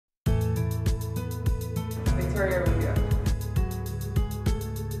Rubio.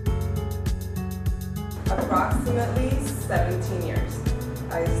 Approximately 17 years.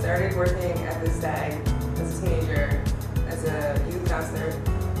 I started working at this SAG as a teenager, as a youth counselor.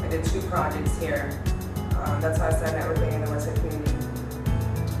 I did 2 projects here. That's how I started networking in the Windsor community.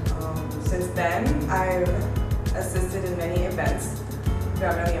 Since then, I've assisted in many events,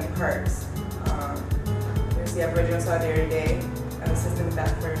 predominantly in parks. There's the Aboriginal Solidarity Day. I've assisted with that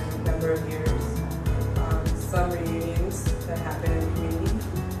for a number of years. Some reunions that happen in the community,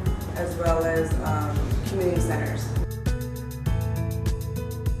 as well as community centers.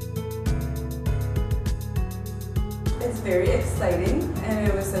 It's very exciting, and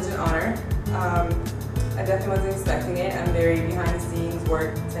it was such an honor. I definitely wasn't expecting it. I'm very behind the scenes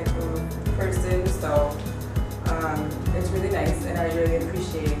work type of person, so it's really nice, and I really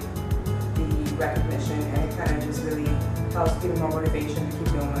appreciate the recognition, and it kind of just really helps give me more motivation to keep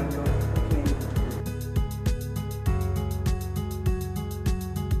doing what